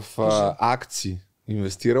инвестициите в акции.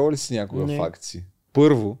 Инвестирала ли си някога в акции?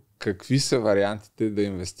 Първо, какви са вариантите да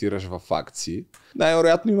инвестираш в акции?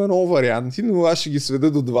 Най-вероятно има много варианти, но аз ще ги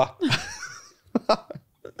сведа до 2.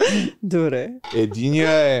 Добре.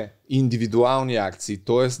 Единия е индивидуални акции,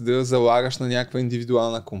 т.е. да залагаш на някаква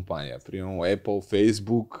индивидуална компания. Примерно Apple,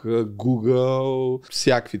 Facebook, Google,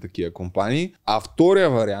 всякакви такива компании. А втория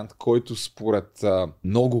вариант, който според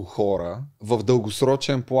много хора в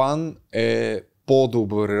дългосрочен план е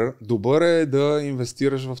по-добър е да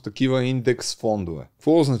инвестираш в такива индекс фондове.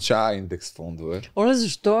 Какво означава индекс фондове?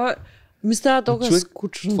 Защо ми става толкова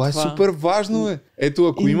скучно това? Това е супер важно. Ето,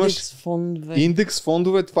 ако имаш индекс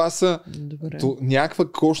фондове, това са някаква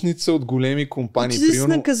кошница от големи компании. Ти си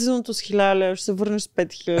на казиното с 1000 лева, ще се върнеш с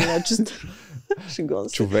 5000 чисто.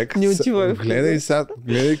 Човек,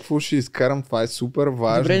 гледай какво ще изкарам. Това е супер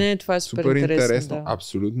важно. Добре, това е супер интересно. Да.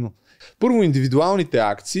 Абсолютно. Първо, индивидуалните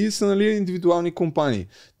акции са индивидуални компании.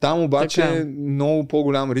 Там обаче е много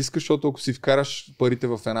по-голям риск, защото ако си вкараш парите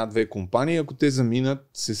в 1-2 компании, ако те заминат,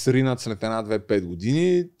 се сринат след 1-2-5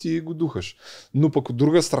 години, ти го духаш. Но пък от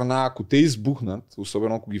друга страна, ако те избухнат,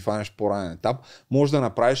 особено ако ги фанеш по-ранен етап, може да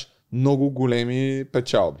направиш много големи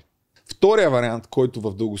печалби. Втория вариант, който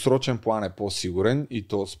в дългосрочен план е по-сигурен, и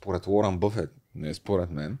то според Уорън Бъфет, не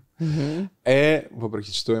според мен, е,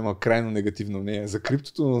 въпреки че той има крайно негативно мнение за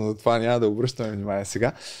криптото, но за това няма да обръщаме внимание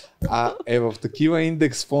сега, е в такива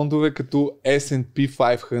индекс фондове като S&P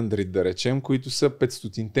 500, да речем, които са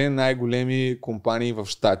 500-те най-големи компании в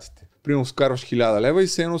щатите. Примерно вкарваш 1000 лева и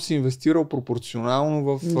се едно си инвестирал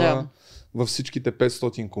пропорционално във всичките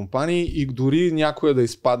 500 компании и дори някоя да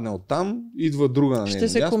изпадне оттам, идва друга на нейно място.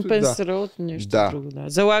 Ще се компенсира от нещо друго. Да.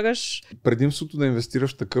 Залагаш. Предимството да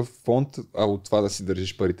инвестираш в такъв фонд, а от това да си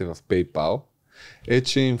държиш парите в PayPal, е,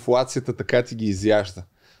 че инфлацията така ти ги изяжда.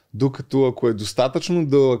 Докато ако е достатъчно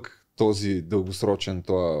дълъг този дългосрочен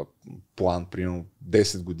план, примерно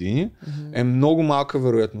 10 години, е много малка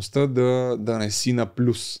вероятността да не си на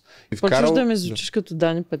плюс. Почваш да ме звучиш като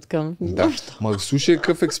Дани Петканов. Да. Слушай,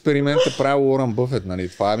 какъв експеримент е правил Уорън Бъфет, нали?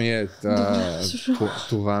 Това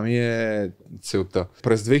ми е целта.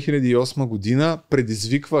 През 2008 година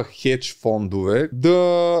предизвиква хедж фондове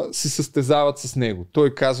да се състезават с него.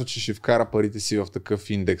 Той казва, че ще вкара парите си в такъв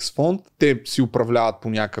индекс фонд. Те си управляват по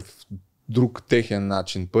някакъв друг техен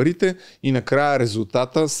начин парите и накрая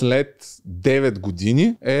резултата след 9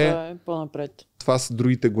 години е по-напред. Това са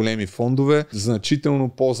другите големи фондове. Значително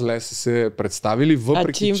по-зле са се представили,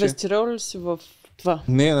 въпреки ти инвестирал ли си в това?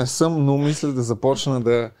 Не съм, но мисля да започна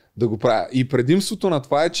да го правя. И предимството на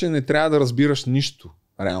това е, че не трябва да разбираш нищо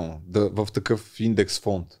реално в такъв индекс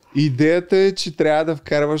фонд. Идеята е, че трябва да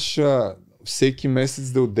вкарваш всеки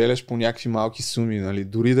месец да отделяш по някакви малки суми. Нали?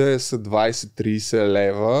 Дори да са 20-30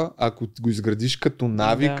 лева, ако го изградиш като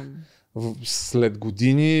навик, след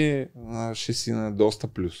години ще си на доста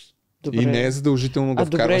плюс. Добре. И не е задължително да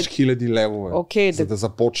вкарваш хиляди левове, за да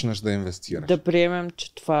започнеш да инвестираш. Да приемем,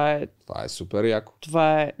 че това е супер яко.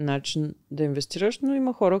 Това е начин да инвестираш, но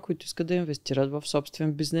има хора, които искат да инвестират в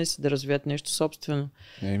собствен бизнес и да развият нещо собствено.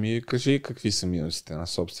 Кажи какви са минусите на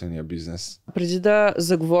собствения бизнес. Преди да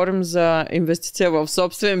заговорим за инвестиция в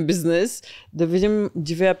собствен бизнес, да видим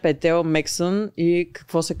дивия петел Мексън и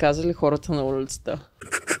какво са казали хората на улицата.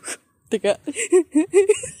 Така.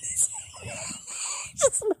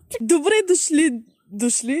 Добре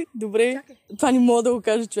дошли, добре. Това не мога да го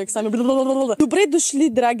кажа човек сами. Добре дошли,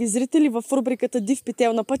 драги зрители, в рубриката Див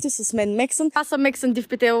Петел на пътя с мен Мексън. Аз съм Мексън Див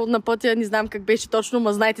Петел на пътя, не знам как беше точно,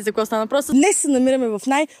 ма знаете за какво стана въпрос. Днес се намираме в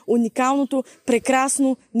най-уникалното,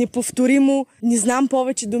 прекрасно, неповторимо, не знам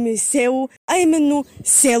повече думи село, а именно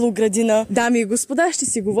село Градина. Дами и господа, ще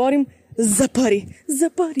си говорим за пари. За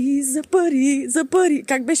пари, за пари, за пари.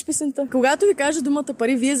 Как беше песента? Когато ви кажа думата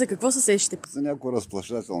пари, вие за какво се сещате? За някакво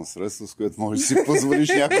разплащателно средство, с което можеш да си позволиш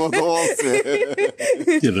някакво удоволствие.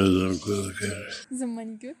 Ти не знам какво да кажеш.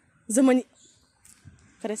 За маникюр?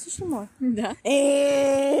 Харесваш ли моя? Да.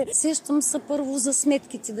 Сещам се първо за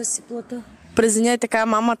сметките да си плата. През деня е така,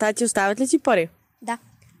 мама, тати оставят ли ти пари? Да.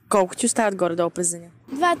 Колко ти оставят горе-долу през деня?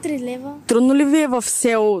 2-3 лева. Трудно ли ви е в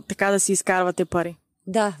село така да си изкарвате пари?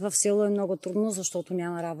 Да, в село е много трудно, защото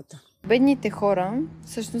няма работа. Бедните хора,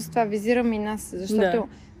 всъщност това визирам и нас, защото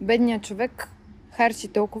бедният човек харчи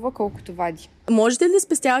толкова, колкото вади. Можете ли да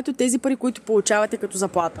спестявате от тези пари, които получавате като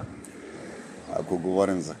заплата? Ако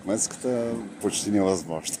говорим за кметската, почти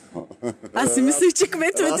невъзможно. Аз си мислих, че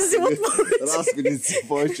кметовете взимат повече. Разходите са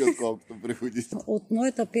повече, отколкото приходите. От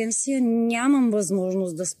моята пенсия нямам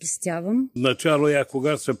възможност да спестявам. Начало я,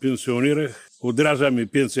 когато се пенсионирах, отряза ми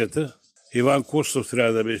пенсията. Иван Костов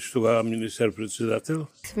трябва да беше тогава министър-председател.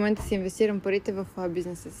 В момента си инвестирам парите в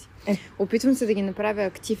бизнеса си. Опитвам се да ги направя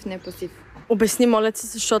актив, не пасив. Обясни, моля ти,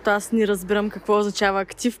 защото аз не разбирам какво означава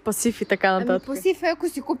актив, пасив и така нататък. Пасив е, ако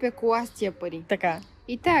си купя кола с тия пари. Така.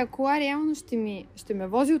 И тая кола реално ще ме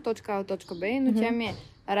вози от точка А до точка Б, но тя ми е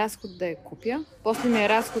разход да я купя. После ми е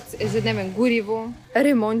разход ежедневен гориво,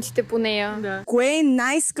 ремонтите по нея. Да. Кое е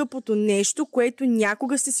най-скъпото нещо, което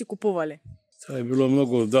някога сте си купували? Това е било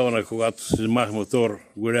много отдавна, когато си вземах мотор,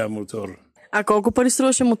 голям мотор. А колко пари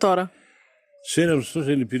струваше мотора?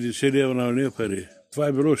 750 лева на уния пари. Това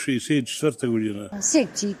е било 64-та година.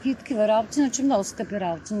 Секции и такива работи, иначе много скъпи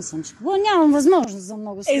работи не съм чекувала. Нямам възможност за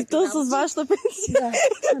много скъпи работи. Ето с вашата пенсия.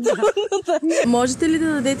 Да. Можете ли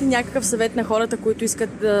да дадете някакъв съвет на хората, които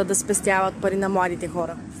искат да спестяват пари на младите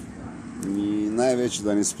хора? И най-вече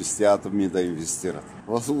да не спестяват, ами да инвестират.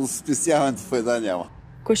 В спестяването файда няма.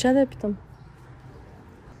 Кой ще да я питам?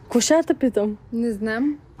 Кой ще да питам? Не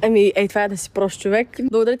знам. Това е да си прост човек.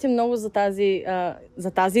 Благодаря ти много за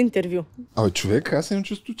тази интервю. Човек, аз имам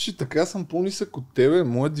чувство, че така съм по-нисък от тебе.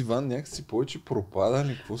 Моят диван някакси повече пропада.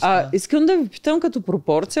 Искам да ви питам като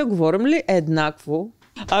пропорция, говорим ли еднакво?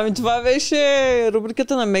 Това беше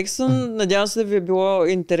рубриката на Мексън. Надявам се да ви е било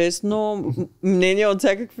интересно. Мнение от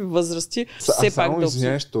всякакви възрасти. Само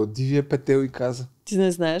извиняеш, то дивия петел и каза. Ти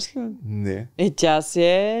не знаеш ли? Не. Тя си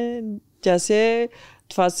е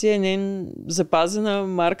това си е нейн запазена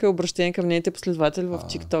марка и обращение към нейните последователи в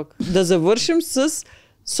TikTok. Да завършим с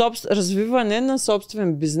развиване на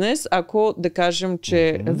собствен бизнес, ако да кажем,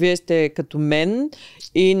 че вие сте като мен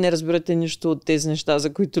и не разбирате нищо от тези неща,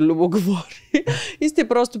 за които Любо говори и сте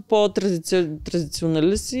просто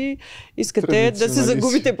по-традиционалисти, искате да се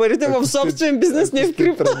загубите парите в собствен бизнес, не в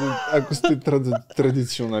крипто. Ако сте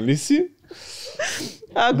традиционалисти,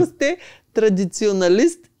 ако сте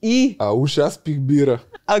традиционалист и... уж аз пих бира.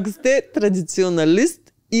 Ако сте традиционалист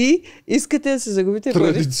и искате да се загубите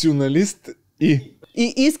пари... Традиционалист и...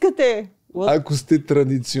 И искате... Ако сте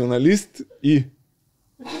традиционалист и...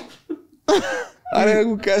 Аре да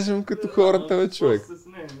го кажем като хората, бе, човек.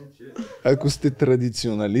 Ако сте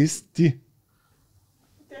традиционалисти...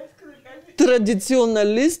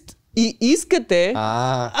 Традиционалист и искате...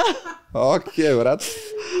 Окей, брат.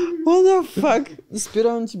 What the fuck?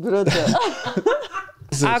 Спирам ти бирата.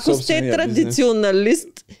 Ако сте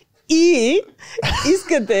традиционалист И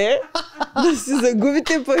искате да си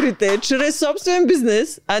загубите парите чрез собствен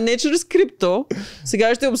бизнес, а не чрез крипто.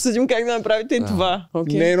 Сега ще обсъдим как да направите и това.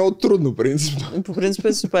 Okay. Не е много трудно, принципно. По принцип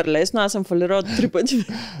е супер лесно. Аз съм фалирала 3 пъти.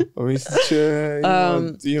 Мисля, че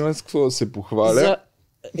има с какво да се похваля.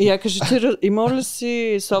 Я кажи, имал ли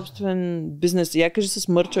си собствен бизнес? Я кажи с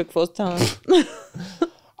мърча, какво стана?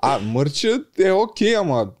 Мърчът е окей,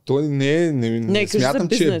 ама той не смятам,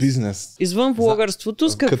 че е бизнес. Извън влогърството,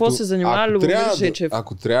 с какво се занимава Любомир Жечев?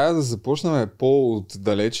 Ако трябва да започнем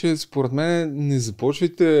по-отдалече, според мен не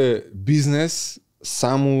започвайте бизнес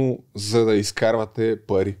само за да изкарвате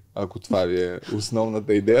пари, ако това ви е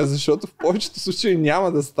основната идея, защото в повечето случаи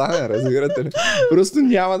няма да стане, разбирате ли? Просто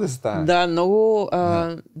няма да стане. Да, много...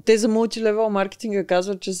 те за мултилевел маркетинга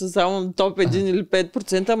казват, че са само топ 1 или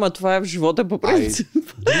 5%, ама това е в живота по принцип.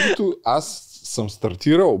 Другото, аз съм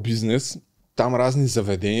стартирал бизнес, там разни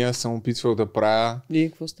заведения съм опитвал да правя. И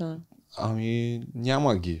какво стана?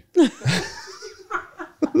 Няма ги.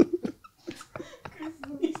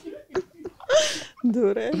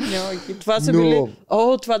 Добре, няма ги. Това са били...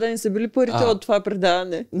 това да не са били парите от това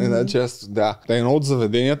предаване. Едно от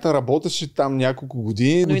заведенията работеше там няколко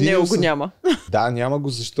години. Но и него го няма. Да, няма го,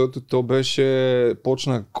 защото то беше...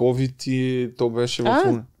 Почна COVID и то беше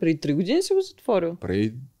в... Преди 3 години си го затворил?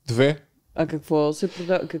 Преди 2. А какво се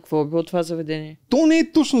продава? Какво е било това заведение? То не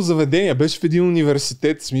е точно заведение, беше в един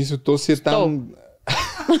университет. В смисъл, то си е там...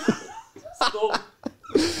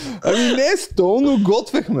 Не е стол, но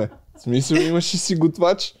готвехме. В смисъл, имаше си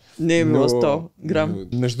готвач. Не е било 100 грам.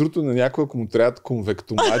 Между другото, на някой, ако му трябват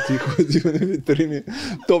конвектомати, хладилни витрини,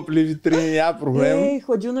 топли витрини, няма проблем.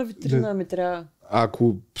 Хладилна витрина ми трябва.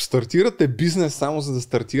 Ако стартирате бизнес само за да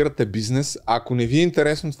стартирате бизнес, ако не ви е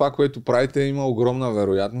интересно това, което правите, има огромна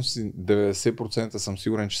вероятност и 90% съм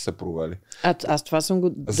сигурен, че се провали. Аз това съм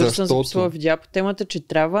го записала в видео по темата, че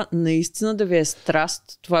трябва наистина да ви е страст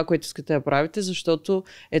това, което искате да правите, защото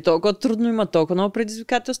е толкова трудно, има толкова много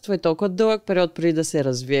предизвикателства, е толкова дълъг период преди да се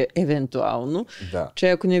развие евентуално, че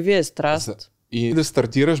ако не ви е страст... И да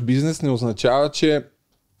стартираш бизнес не означава, че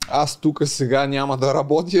аз тук сега няма да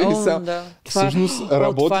работя всъщност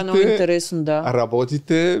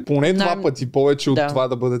работите поне 2 пъти повече от това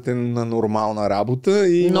да бъдете на нормална работа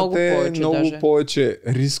и имате много повече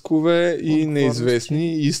рискове и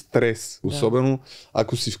неизвестни и стрес. Особено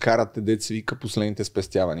ако си вкарате деца вика последните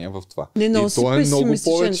спестявания в това. Но си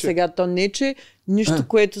песимистичен сега. То не, че нищо,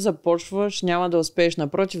 което започваш, няма да успееш.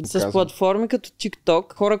 Напротив, с платформи като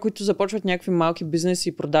TikTok, хора, които започват някакви малки бизнеси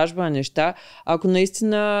и продажба на неща, ако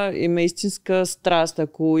наистина има истинска страст,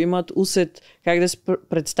 ако имат усет как да се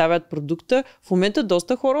представят продукта, в момента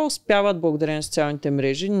доста хора успяват благодарение на социалните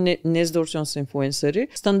мрежи, не задължително са инфлуенсъри.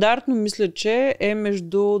 Стандартно мисля, че е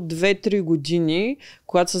между 2-3 години,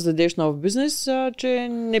 когато създадеш нов бизнес, че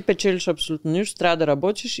не печелиш абсолютно нищо, трябва да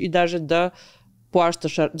работиш и даже да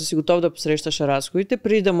плащаш, да си готов да посрещаш разходите,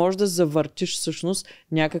 преди да можеш да завъртиш всъщност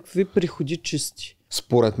някакви приходи чисти.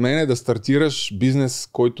 Според мен е да стартираш бизнес,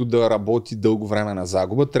 който да работи дълго време на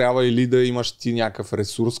загуба, трябва или да имаш ти някакъв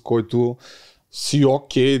ресурс, който си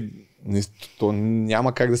окей, то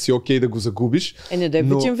няма как да си окей да го загубиш. Не да е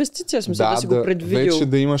вид инвестиция, в смисъл да си го предвидил. Вече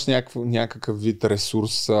да имаш някакъв вид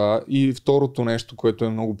ресурс. И второто нещо, което е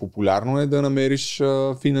много популярно, е да намериш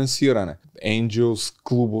финансиране. Angels,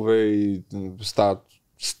 клубове и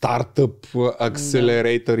стартъп,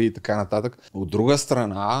 акселерейтори и така нататък. От друга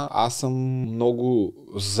страна, аз съм много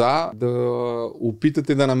за да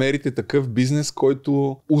опитате да намерите такъв бизнес,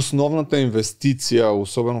 който основната инвестиция,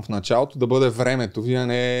 особено в началото, да бъде времето ви, а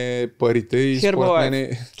не парите. И според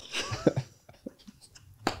мен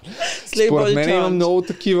според мен има много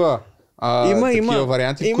такива такива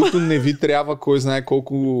варианти, в които не ви трябва кой знае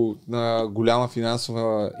колко голяма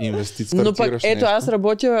финансова инвестиция. Но пък ето аз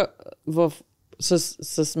работя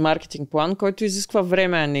с маркетинг план, който изисква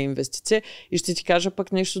време, а не инвестиция. И ще ти кажа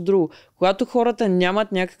пък нещо друго. Когато хората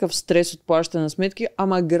нямат някакъв стрес от плащане на сметки,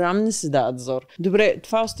 ама грам не си дават зор. Добре,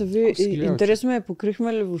 това остави. Интересно ме,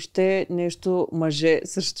 покрихме ли въобще нещо мъже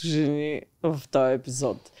срещу жени в този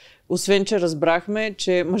епизод? Освен, че разбрахме,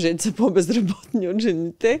 че мъжете са по-безработни от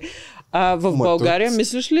жените. В България,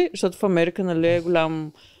 мислиш ли, защото в Америка, нали, е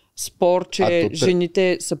голям спор, че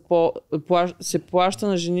жените се плаща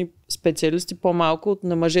на жени специалисти по-малко от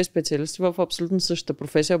на мъже специалисти в абсолютно същата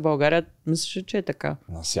професия. В България мислиш, че е така?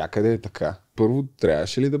 Навсякъде е така. Първо,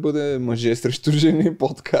 трябваше ли да бъде мъже срещу жени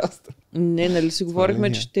подкаст? Не, нали си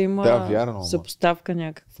говорихме, че ще има съпоставка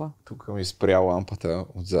някаква. Тук ми спря лампата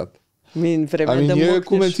отзад. Ние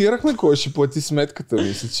коментирахме кой ще плати сметката.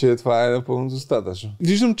 Мисля, че това е напълно достатъчно.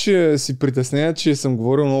 Виждам, че си притеснена, че съм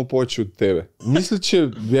говорил много повече от тебе. Мисля,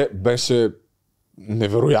 че беше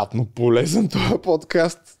невероятно полезен този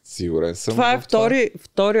подкаст. Сигурен съм. Това е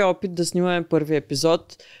втори опит да снимаме първи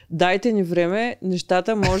епизод. Дайте ни време,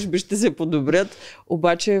 нещата може би ще се подобрят,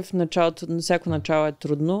 обаче в началото, на всяко начало е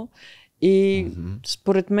трудно и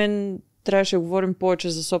според мен трябваше да говорим повече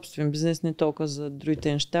за собствен бизнес, не толкова за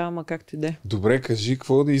другите неща, ама както и да е. Добре, кажи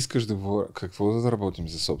какво да искаш да говоря, какво да работим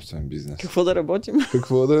за собствен бизнес. Какво да работим?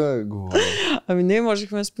 Какво да говорим? Ами не,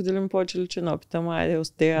 можехме да споделим повече личен опит, ама айде,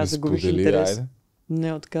 осте, аз загубих интерес. Айде.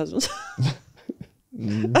 Не, отказвам.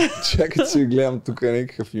 Чакай, че гледам тук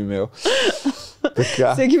някакъв имейл.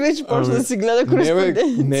 Така. Всеки вече почна да си гледа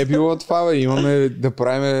кореспонденция. Не е било това, бе. Имаме да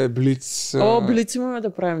правим блиц. Блиц имаме да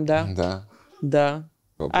правим, да. Да.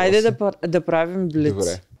 Въпрос. Айде да правим блиц.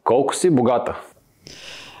 Добре. Колко си богата?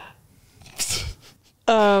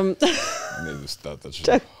 Недостатъчно.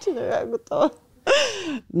 Чакай, че не бях готова.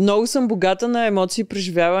 Много съм богата на емоции,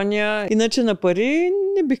 преживявания. Иначе на пари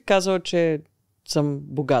не бих казала, че съм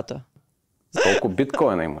богата. Колко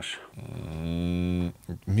биткоина имаш?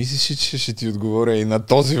 Мислиш, че ще ти отговоря и на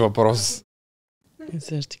този въпрос?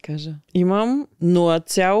 Сега ще ти кажа. Имам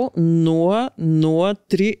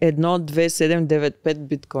 0,00312795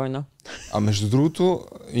 биткоина. А между другото,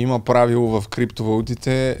 има правило в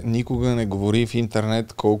криптовалутите, никога не говори в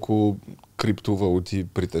интернет колко криптовалути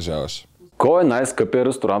притежаваш. Кой е най-скъпият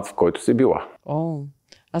ресторант, в който си била?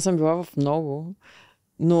 Аз съм била в много,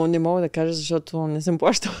 но не мога да кажа, защото не съм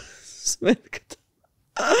плащала сметката.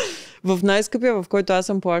 В най-скъпия, в който аз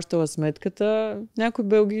съм плащала сметката, някой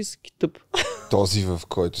белгийски тъп. Този, в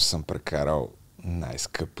който съм прекарал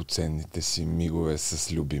най-скъпоценните си мигове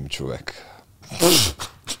с любим човек.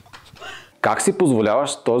 Как си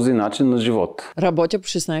позволяваш този начин на живот? Работя по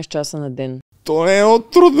 16 часа на ден. То не е много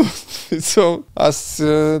трудно. Аз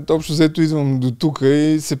общо взето идвам до тук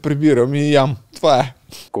и се прибирам и ям. Това е.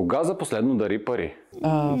 Кога за последно дари пари?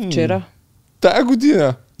 Вчера. Тая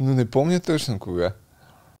година. Но не помня точно кога.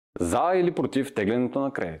 За или против теглянето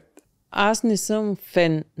на кредит? Аз не съм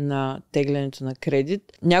фен на теглянето на кредит.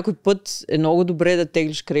 Някой път е много добре да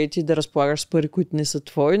теглиш кредит и да разполагаш с пари, които не са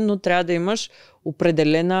твои, но трябва да имаш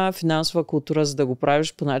определена финансова култура, за да го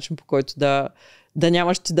правиш по начин, по който да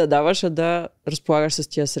нямаш ти да даваш, а да разполагаш с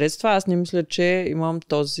тия средства. Аз не мисля, че имам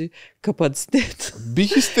този капацитет.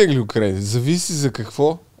 Бих изтеглил кредит. Зависи за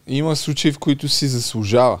какво. Има случаи, в които си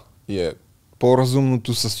заслужава. И е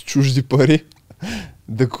по-разумното с чужди пари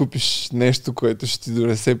да купиш нещо, което ще ти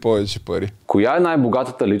донесе повече пари. Коя е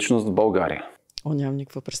най-богатата личност в България? Нямам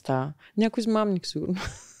никаква представа. Някой измамник, сигурно.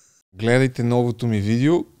 Гледайте новото ми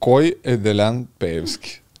видео. Кой е Делян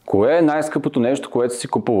Пеевски? Кое е най-скъпото нещо, което си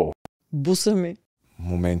купувал? Буса ми.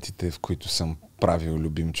 Моментите, в които съм правил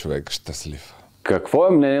любим човек щастлив. Какво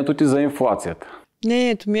е мнението ти за инфлацията?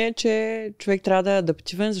 Мнението ми е, че човек трябва да е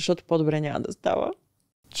адаптивен, защото по-добре няма да става.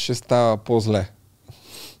 Ще става по-зле.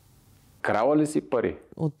 Крала ли си пари?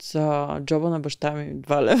 От джоба на баща ми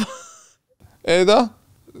 2 лева. Да.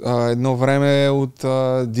 Едно време от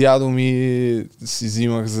дядо ми си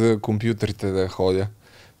взимах за компютрите да ходя.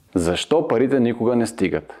 Защо парите никога не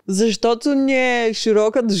стигат? Защото ни е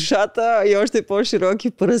широка душата и още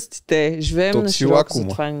по-широки пръстите. Живеем на широко,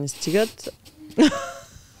 затова не стигат.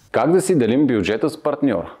 Как да си делим бюджета с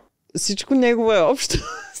партньор? Всичко негово е общо.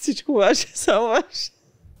 Всичко ваше е само ваше.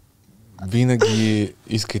 Винаги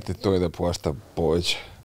искайте той да плаща повече.